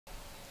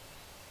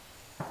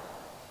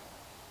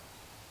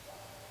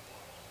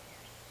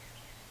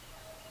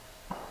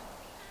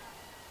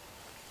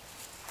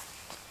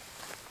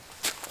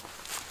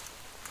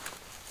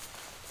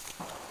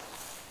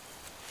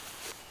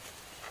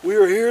We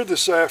are here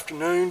this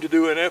afternoon to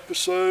do an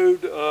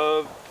episode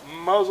of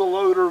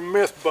Muzzleloader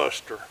Myth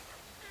Buster.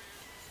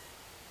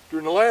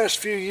 During the last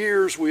few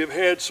years, we have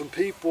had some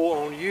people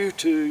on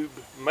YouTube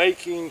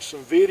making some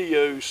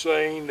videos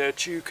saying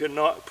that you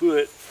cannot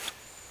put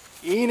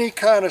any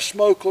kind of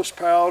smokeless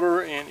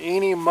powder in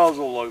any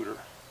muzzleloader.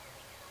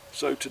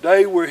 So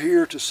today we're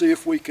here to see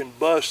if we can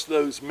bust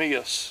those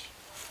myths.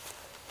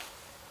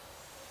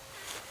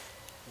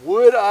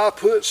 Would I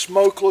put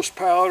smokeless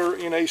powder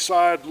in a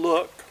side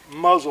look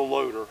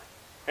muzzleloader?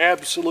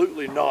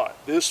 Absolutely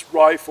not. This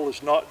rifle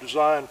is not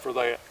designed for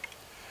that.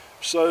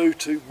 So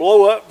to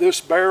blow up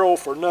this barrel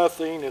for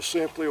nothing is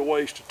simply a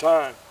waste of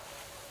time.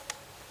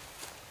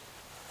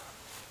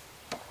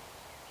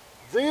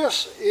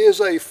 This is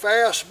a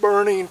fast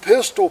burning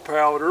pistol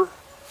powder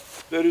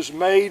that is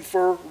made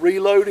for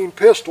reloading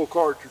pistol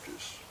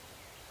cartridges,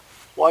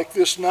 like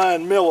this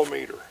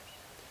 9mm.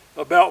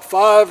 About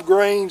 5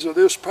 grains of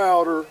this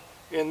powder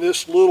in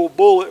this little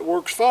bullet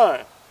works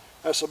fine.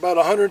 That's about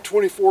a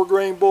 124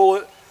 grain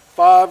bullet.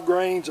 5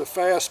 grains of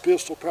fast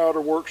pistol powder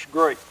works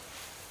great.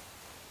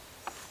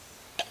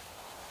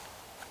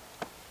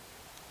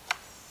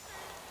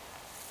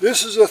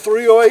 This is a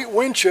 .308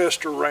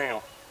 Winchester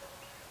round.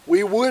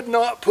 We would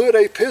not put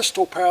a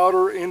pistol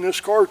powder in this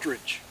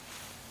cartridge.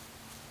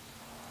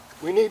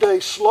 We need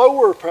a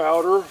slower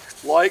powder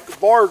like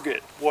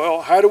Varget.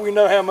 Well, how do we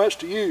know how much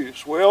to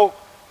use? Well,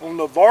 on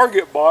the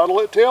Varget bottle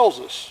it tells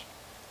us.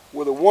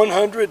 With a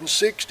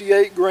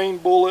 168 grain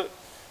bullet,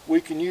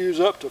 we can use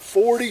up to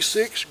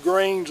 46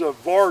 grains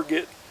of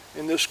Varget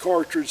in this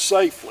cartridge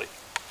safely.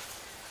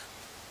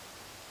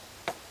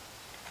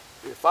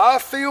 If I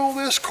fill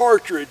this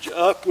cartridge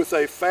up with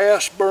a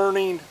fast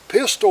burning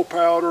pistol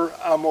powder,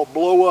 I'm going to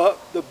blow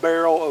up the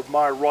barrel of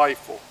my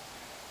rifle.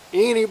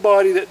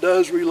 Anybody that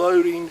does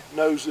reloading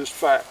knows this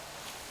fact.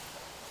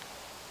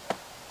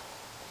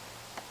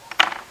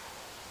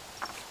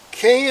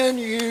 Can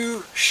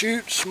you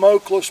shoot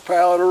smokeless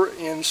powder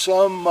in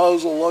some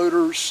muzzle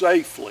loaders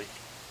safely?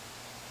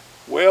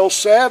 Well,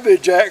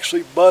 Savage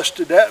actually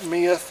busted that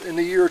myth in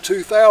the year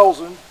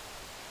 2000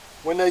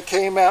 when they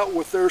came out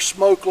with their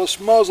smokeless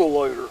muzzle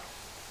loader.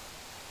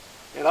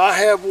 And I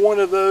have one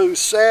of those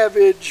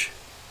Savage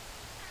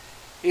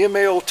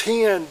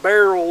ML10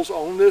 barrels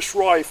on this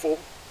rifle,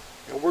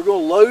 and we're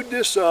going to load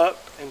this up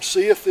and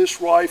see if this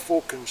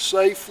rifle can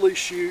safely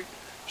shoot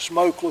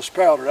smokeless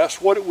powder.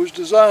 That's what it was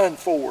designed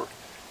for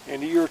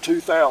in the year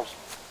 2000.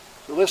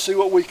 So let's see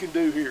what we can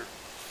do here.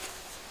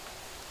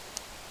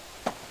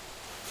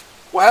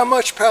 Well, how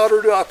much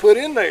powder do I put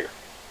in there?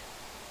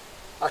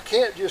 I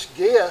can't just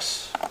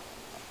guess.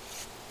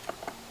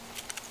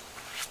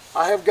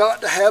 I have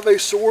got to have a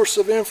source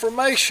of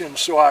information,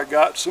 so I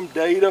got some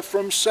data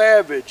from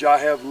Savage. I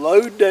have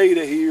load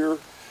data here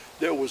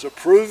that was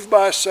approved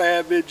by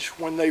Savage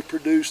when they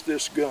produced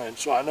this gun.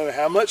 So I know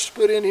how much to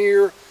put in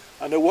here.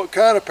 I know what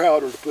kind of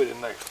powder to put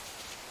in there.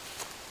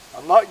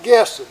 I'm not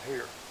guessing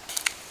here.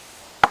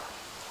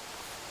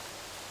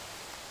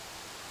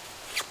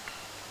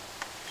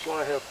 So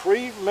I have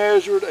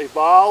pre-measured a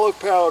vial of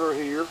powder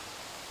here.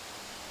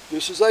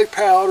 This is a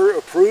powder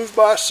approved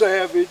by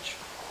Savage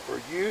for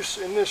use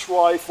in this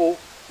rifle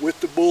with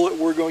the bullet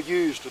we're going to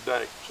use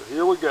today. So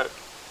here we go.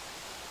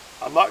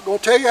 I'm not going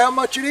to tell you how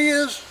much it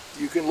is.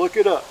 You can look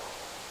it up.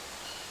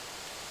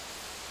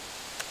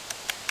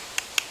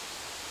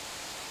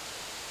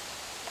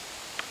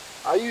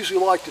 I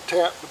usually like to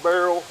tap the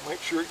barrel,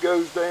 make sure it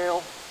goes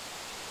down.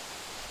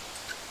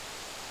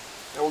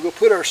 Now we're going to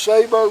put our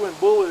sabot and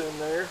bullet in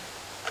there.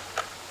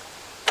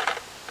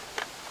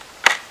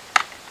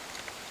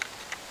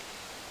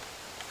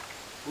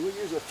 We'll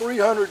use a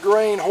 300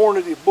 grain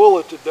Hornady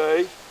bullet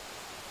today.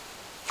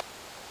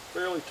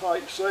 Fairly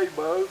tight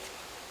sabot.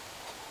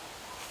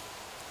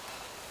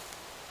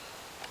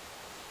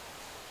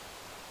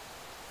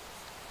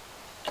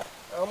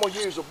 I'm going to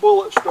use a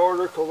bullet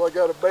starter because I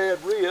got a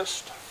bad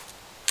wrist.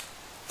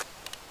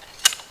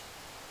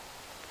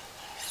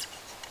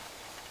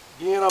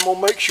 Again, I'm going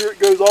to make sure it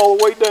goes all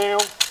the way down.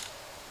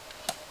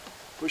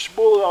 Push the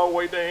bullet all the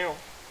way down.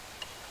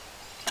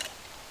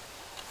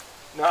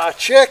 Now I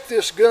checked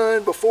this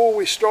gun before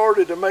we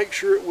started to make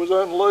sure it was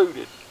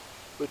unloaded,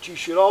 but you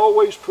should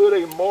always put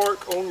a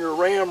mark on your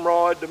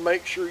ramrod to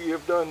make sure you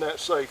have done that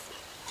safely.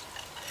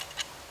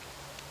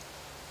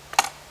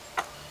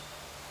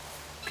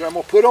 Okay, I'm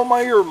going to put on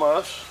my ear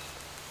muffs.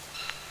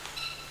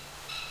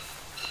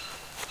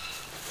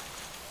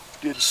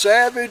 Did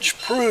Savage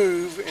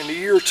prove in the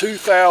year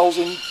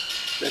 2000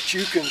 that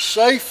you can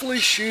safely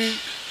shoot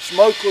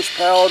smokeless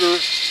powder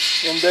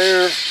in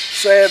their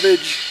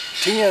Savage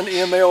 10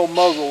 ml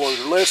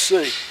muzzleloader? Let's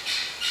see.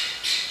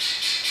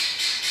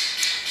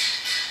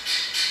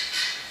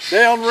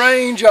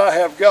 Downrange, I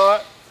have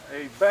got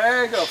a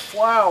bag of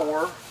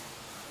flour,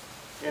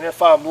 and if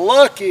I'm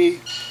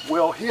lucky,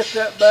 we'll hit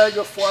that bag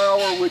of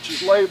flour, which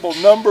is labeled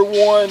number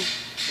 1,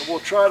 and we'll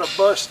try to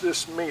bust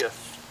this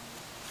myth.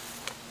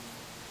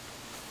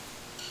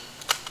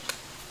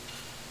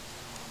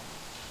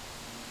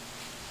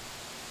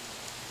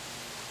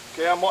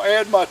 Okay, I'm going to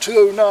add my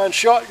 209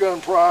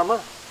 shotgun primer.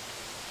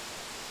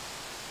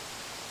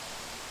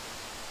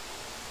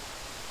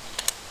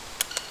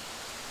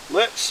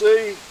 Let's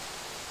see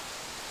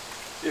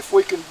if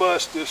we can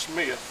bust this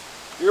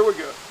myth. Here we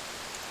go.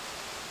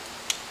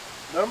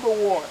 Number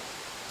one.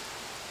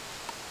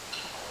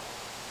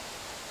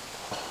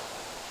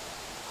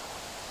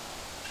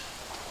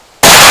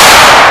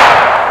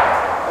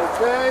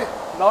 Okay,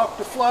 knocked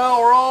the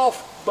flower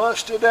off,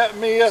 busted that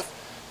myth.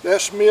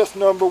 That's myth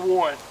number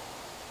one.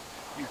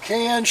 You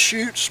can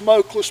shoot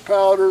smokeless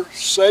powder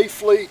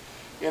safely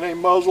in a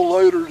muzzle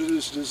loader that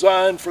is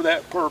designed for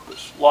that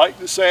purpose, like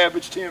the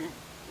Savage 10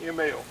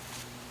 ml.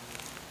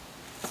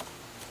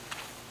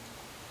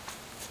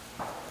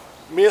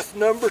 Myth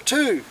number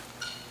two.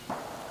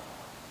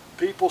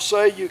 People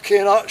say you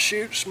cannot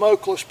shoot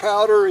smokeless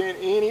powder in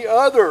any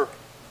other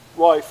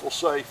rifle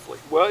safely.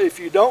 Well, if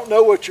you don't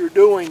know what you're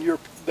doing,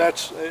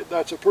 that's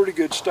a pretty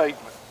good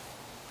statement.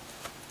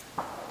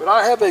 But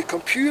I have a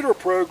computer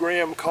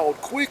program called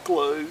Quick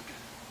Load,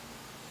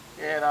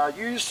 and I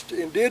used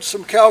and did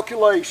some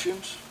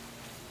calculations.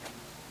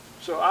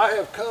 So I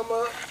have come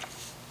up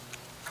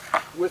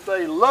with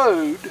a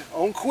load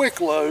on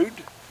Quick Load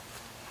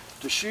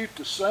to shoot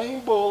the same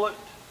bullet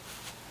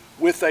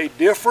with a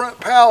different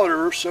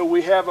powder, so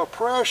we have a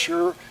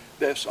pressure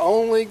that's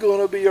only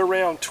going to be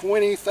around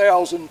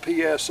 20,000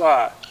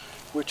 psi,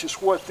 which is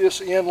what this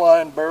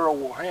inline barrel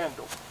will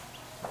handle.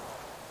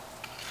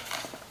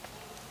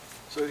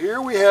 So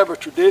here we have a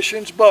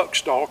Traditions Buck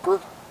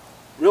Stalker,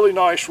 really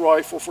nice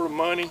rifle for the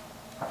money.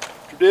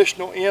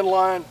 Traditional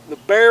inline. The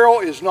barrel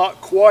is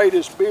not quite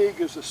as big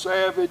as the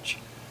Savage,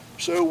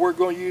 so we're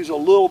going to use a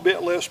little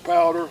bit less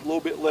powder, a little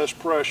bit less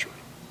pressure.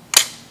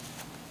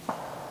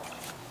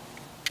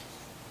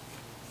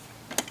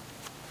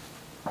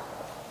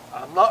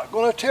 I'm not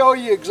going to tell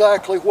you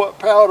exactly what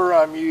powder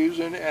I'm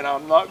using, and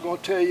I'm not going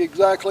to tell you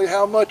exactly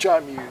how much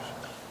I'm using.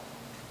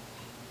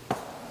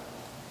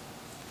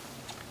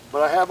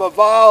 But I have a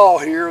vial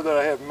here that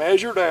I have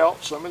measured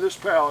out some of this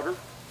powder.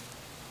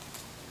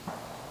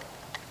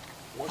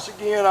 Once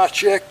again, I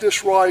check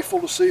this rifle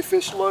to see if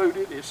it's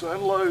loaded. It's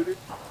unloaded.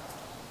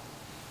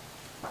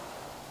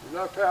 There's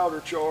no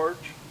powder charge.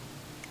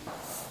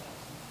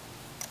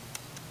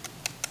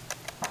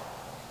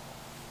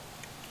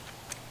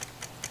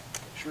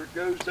 Make sure it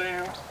goes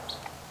down.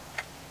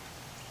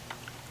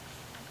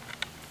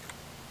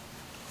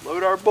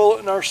 Load our bullet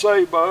in our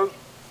sabot.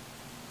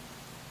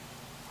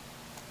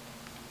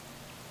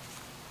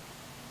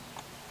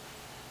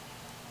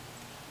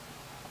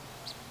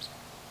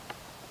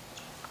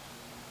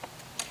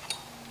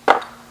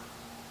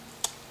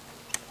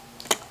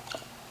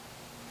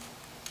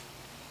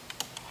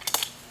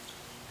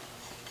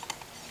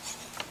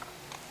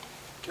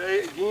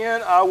 Okay,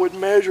 again, I would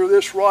measure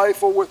this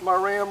rifle with my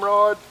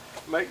ramrod,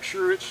 make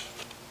sure it's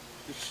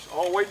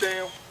all the way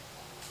down.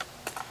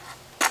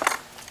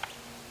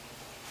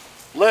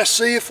 Let's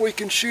see if we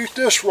can shoot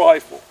this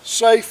rifle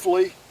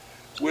safely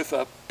with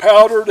a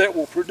powder that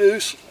will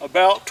produce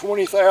about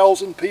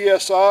 20,000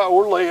 psi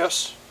or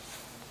less.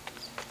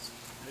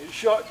 Need a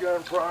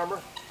shotgun primer.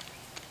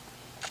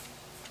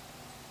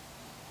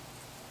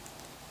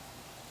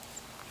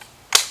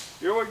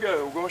 Here we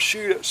go. We're going to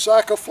shoot at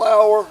sack of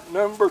flour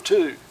number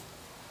 2.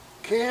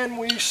 Can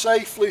we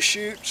safely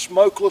shoot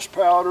smokeless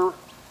powder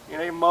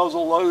in a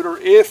muzzle loader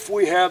if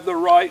we have the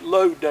right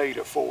load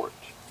data for it?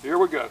 Here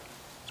we go.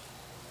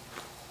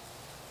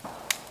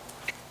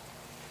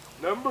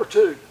 Number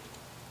 2.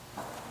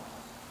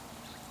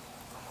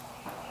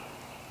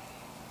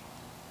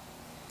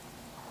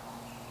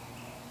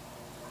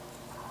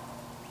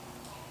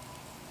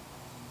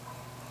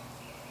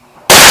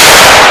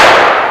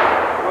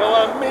 Well,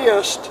 I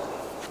missed.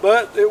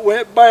 But it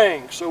went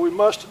bang, so we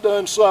must have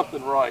done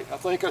something right. I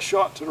think I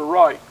shot to the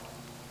right.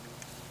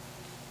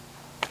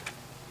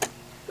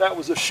 That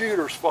was the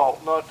shooter's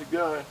fault, not the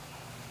gun.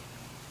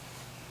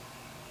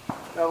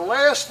 Now the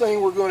last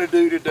thing we're going to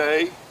do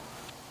today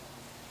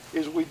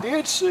is we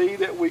did see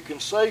that we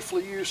can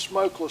safely use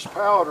smokeless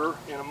powder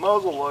in a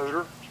muzzle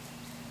loader.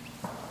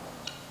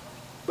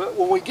 But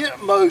when we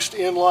get most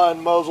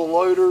inline muzzle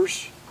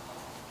loaders,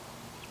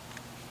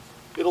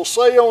 it'll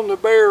say on the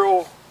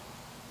barrel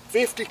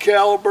 50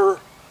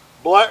 caliber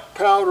black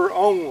powder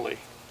only.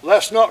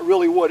 That's not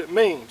really what it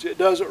means. It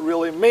doesn't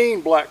really mean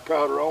black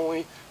powder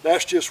only.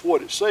 That's just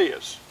what it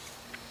says.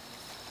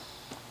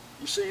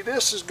 You see,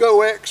 this is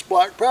GoX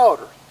black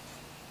powder,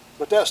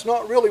 but that's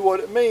not really what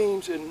it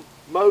means, and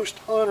most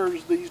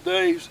hunters these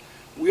days,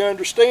 we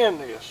understand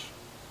this.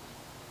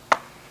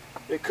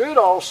 It could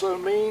also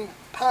mean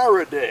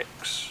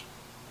Pyrodex.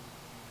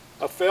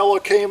 A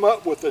fella came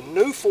up with a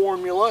new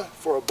formula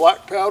for a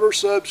black powder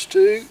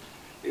substitute.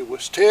 It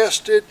was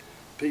tested,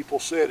 people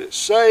said it's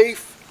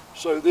safe,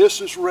 so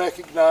this is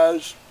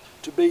recognized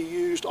to be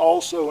used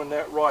also in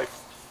that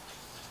rifle.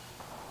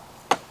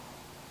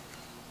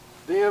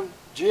 Then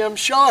Jim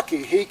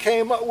Shockey, he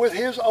came up with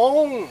his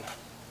own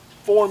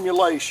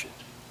formulation,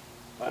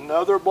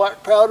 another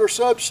black powder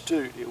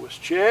substitute. It was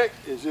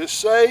checked. Is this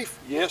safe?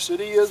 Yes,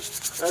 it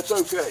is. That's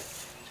okay.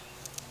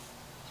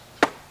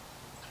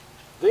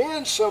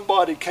 Then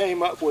somebody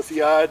came up with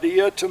the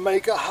idea to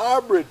make a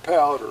hybrid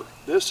powder.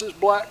 This is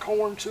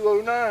Blackhorn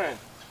 209.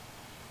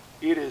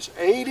 It is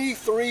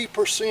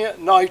 83%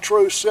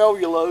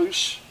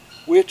 nitrocellulose,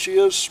 which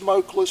is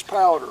smokeless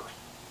powder.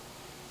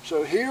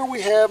 So here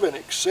we have an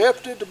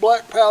accepted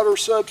black powder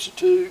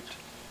substitute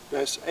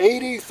that's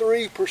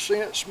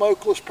 83%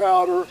 smokeless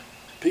powder.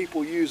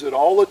 People use it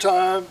all the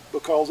time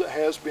because it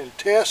has been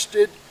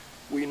tested.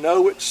 We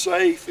know it's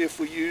safe if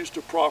we use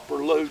the proper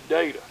load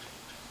data.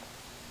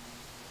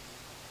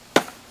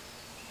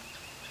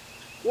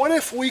 What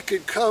if we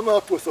could come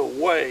up with a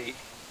way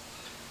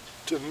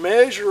to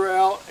measure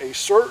out a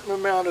certain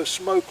amount of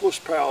smokeless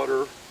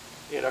powder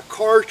in a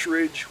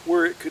cartridge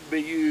where it could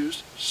be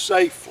used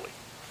safely?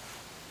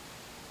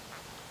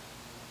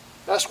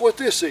 That's what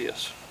this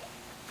is.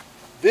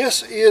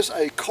 This is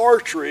a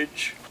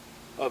cartridge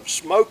of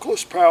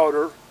smokeless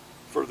powder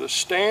for the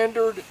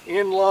standard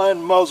inline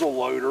muzzle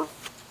loader.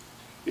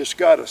 It's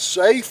got a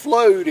safe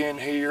load in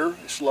here.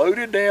 It's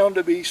loaded down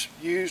to be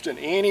used in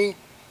any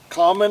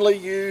commonly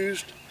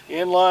used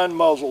inline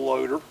muzzle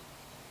loader.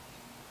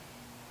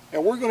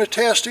 And we're going to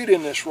test it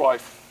in this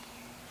rifle.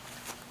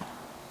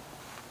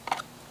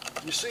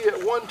 You see,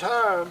 at one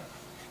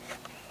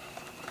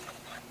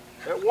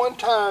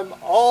time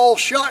all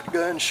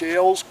shotgun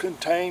shells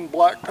contained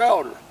black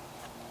powder.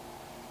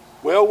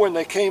 Well, when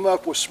they came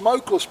up with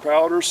smokeless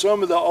powder,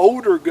 some of the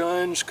older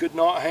guns could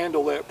not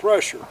handle that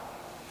pressure.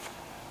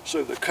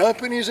 So the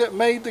companies that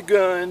made the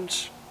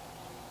guns,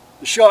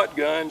 the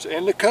shotguns,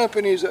 and the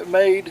companies that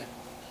made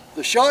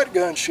the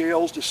shotgun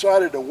shells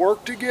decided to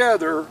work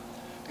together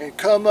and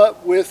come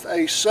up with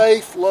a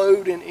safe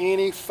load in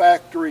any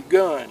factory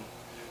gun.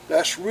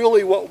 That's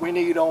really what we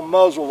need on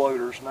muzzle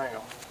loaders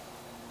now.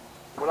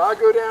 When I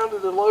go down to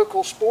the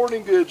local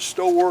sporting goods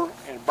store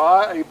and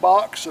buy a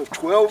box of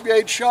 12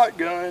 gauge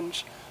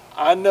shotguns,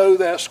 I know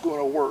that's going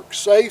to work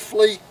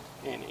safely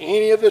in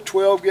any of the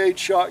 12 gauge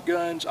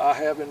shotguns I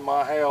have in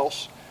my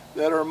house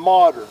that are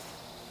modern.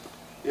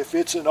 If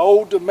it's an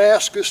old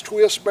Damascus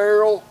twist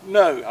barrel,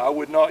 no, I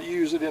would not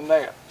use it in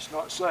that. It's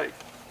not safe.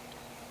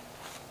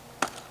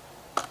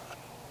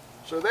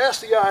 So that's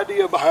the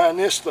idea behind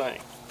this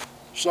thing.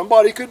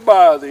 Somebody could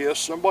buy this,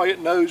 somebody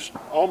that knows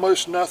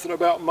almost nothing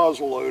about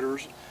muzzle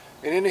loaders,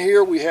 and in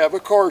here we have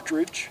a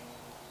cartridge.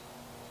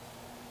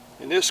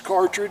 And this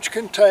cartridge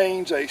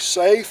contains a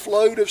safe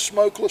load of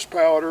smokeless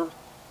powder.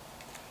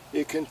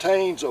 It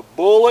contains a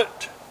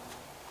bullet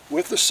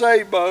with the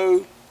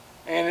sabot,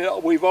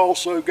 and we've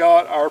also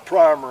got our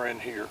primer in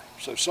here.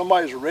 So if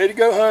somebody's ready to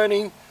go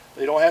hunting,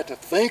 they don't have to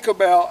think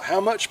about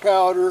how much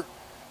powder,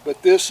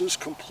 but this is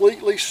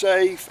completely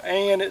safe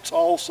and it's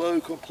also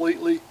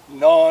completely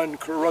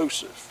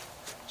non-corrosive.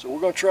 So we're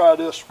going to try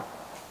this one.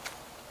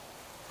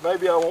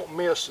 Maybe I won't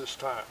miss this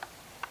time.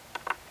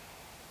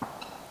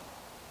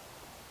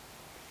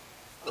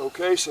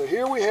 Okay, so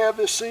here we have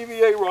this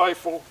CVA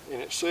rifle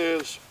and it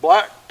says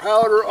black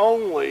powder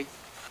only,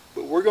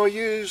 but we're going to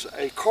use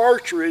a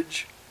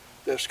cartridge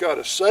that's got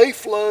a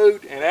safe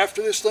load, and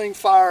after this thing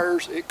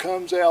fires, it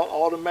comes out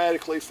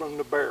automatically from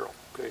the barrel.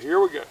 Okay, here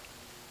we go.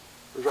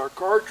 There's our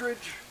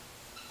cartridge.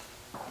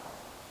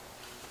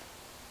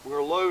 We're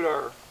going to load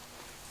our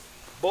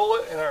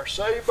bullet and our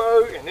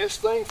sabot, and this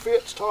thing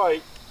fits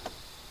tight.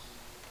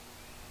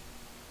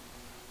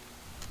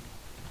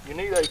 You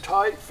need a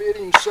tight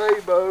fitting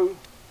sabot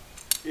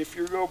if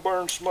you're going to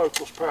burn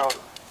smokeless powder.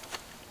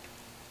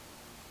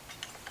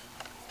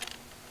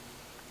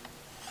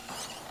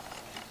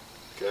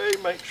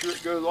 Okay, make sure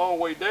it goes all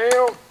the way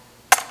down.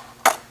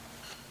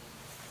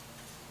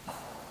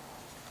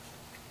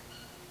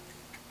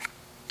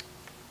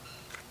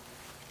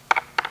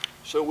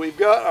 So we've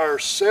got our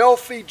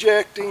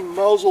self-ejecting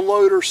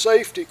muzzleloader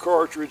safety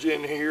cartridge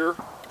in here.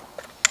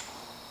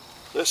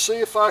 Let's see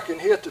if I can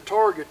hit the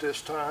target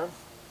this time.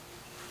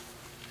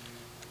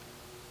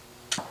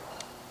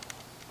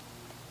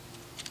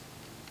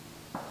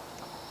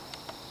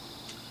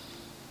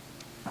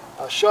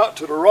 I shot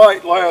to the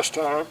right last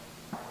time.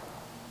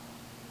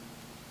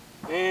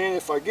 And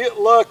if I get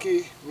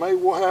lucky, maybe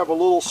we'll have a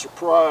little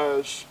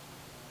surprise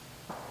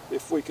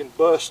if we can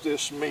bust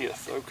this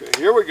myth. Okay,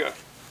 here we go.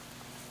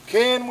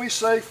 Can we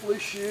safely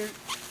shoot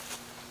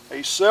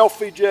a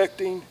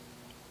self-ejecting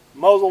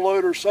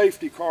muzzleloader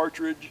safety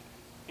cartridge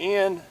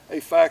in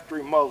a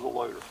factory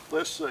muzzleloader?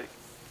 Let's see. We'll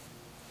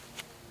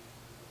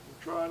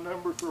try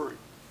number 3.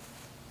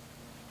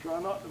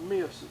 Try not to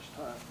miss this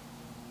time.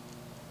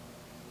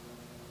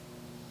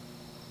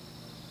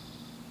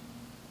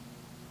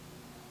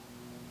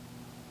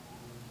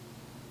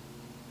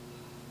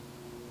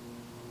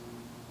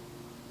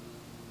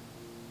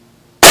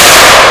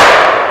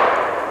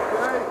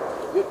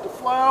 Hit the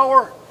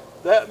flower,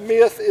 that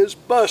myth is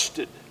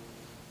busted.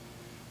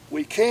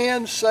 We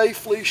can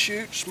safely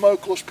shoot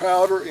smokeless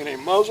powder in a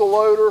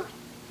muzzleloader.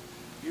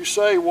 You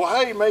say, well,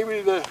 hey,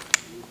 maybe the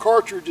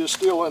cartridge is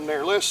still in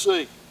there. Let's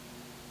see.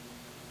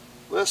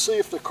 Let's see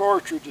if the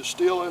cartridge is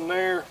still in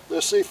there.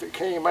 Let's see if it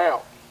came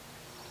out.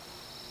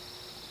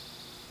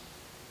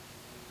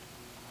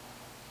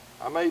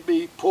 I may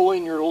be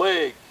pulling your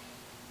leg.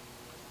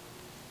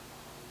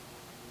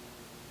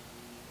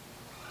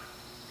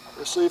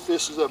 Let's see if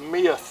this is a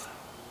myth.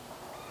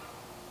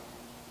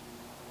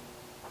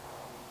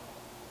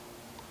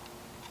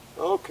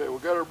 Okay, we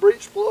got our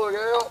breech plug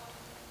out.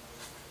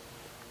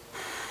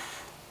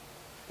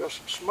 Got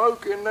some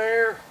smoke in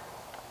there.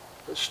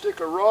 Let's stick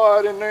a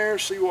rod in there and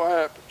see what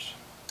happens.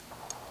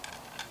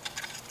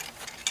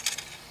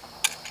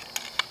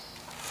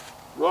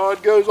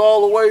 Rod goes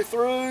all the way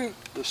through.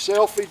 The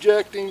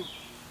self-ejecting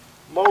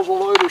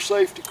muzzleloader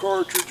safety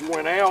cartridge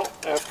went out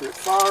after it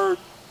fired.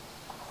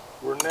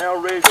 We're now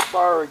ready to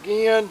fire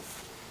again.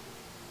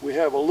 We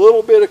have a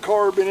little bit of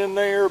carbon in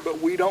there, but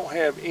we don't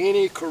have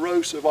any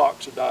corrosive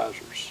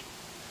oxidizers.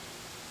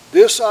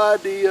 This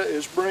idea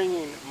is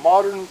bringing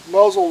modern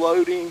muzzle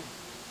loading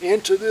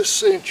into this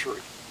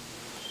century.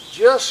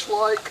 Just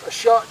like a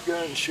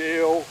shotgun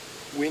shell,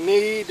 we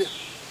need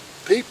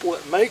people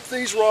that make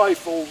these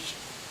rifles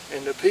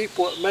and the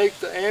people that make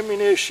the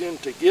ammunition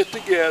to get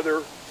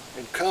together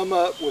and come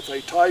up with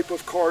a type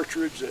of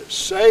cartridge that's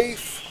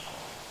safe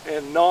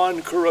and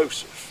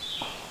non-corrosive.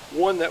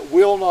 One that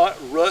will not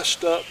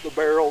rust up the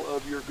barrel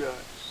of your gun.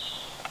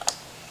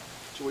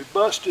 So we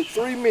busted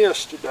 3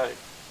 myths today.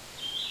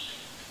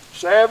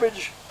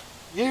 Savage,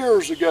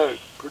 years ago,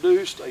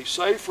 produced a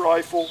safe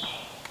rifle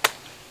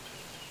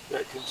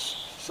that can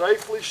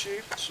safely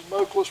shoot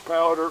smokeless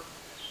powder.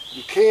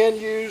 You can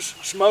use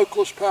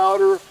smokeless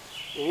powder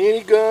in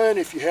any gun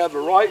if you have the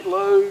right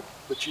load,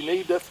 but you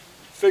need to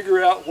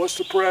figure out what's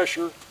the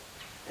pressure.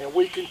 And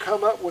we can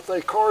come up with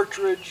a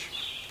cartridge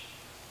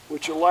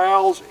which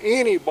allows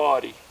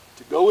anybody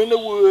to go in the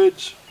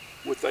woods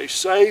with a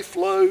safe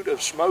load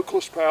of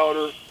smokeless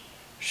powder,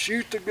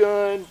 shoot the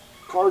gun,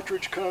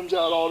 cartridge comes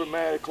out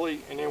automatically,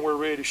 and then we're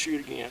ready to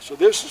shoot again. So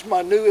this is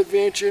my new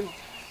invention.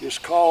 It's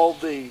called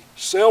the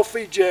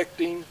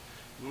self-ejecting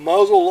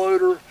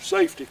muzzleloader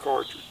safety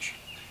cartridge.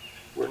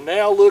 We're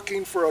now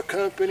looking for a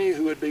company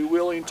who would be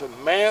willing to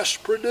mass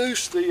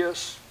produce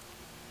this,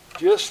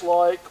 just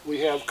like we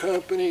have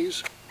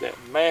companies that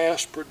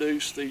mass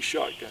produce these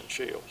shotgun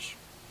shells.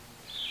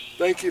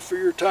 Thank you for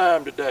your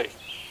time today.